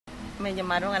Me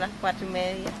llamaron a las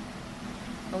 4:30,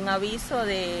 un aviso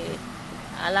de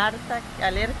alerta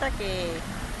que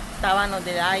estaban los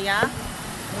de AyA,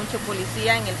 mucho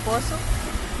policía en el pozo,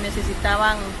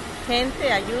 necesitaban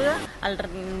gente, ayuda.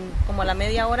 Como a la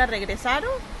media hora regresaron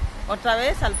otra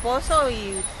vez al pozo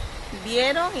y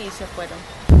vieron y se fueron.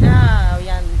 Ya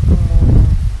habían como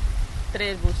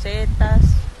 3 busetas,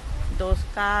 2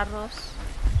 carros,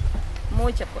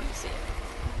 mucha policía.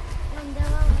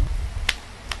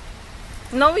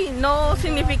 No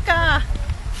significa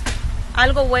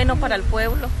algo bueno para el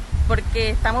pueblo,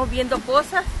 porque estamos viendo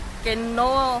cosas que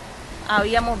no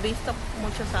habíamos visto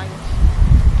muchos años.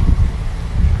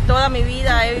 Toda mi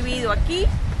vida he vivido aquí,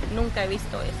 nunca he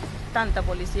visto eso, tanta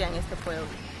policía en este pueblo,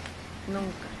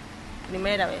 nunca,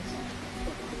 primera vez.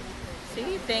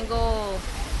 Sí, estoy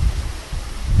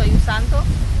usando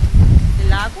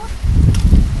el agua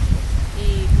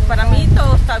y para mí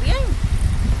todo está bien,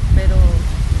 pero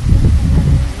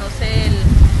no sé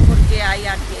por qué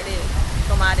AyA quiere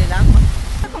tomar el agua.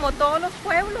 Como todos los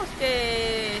pueblos,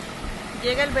 que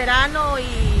llega el verano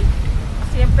y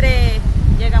siempre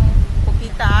llega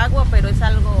poquita agua, pero es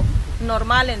algo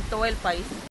normal en todo el país.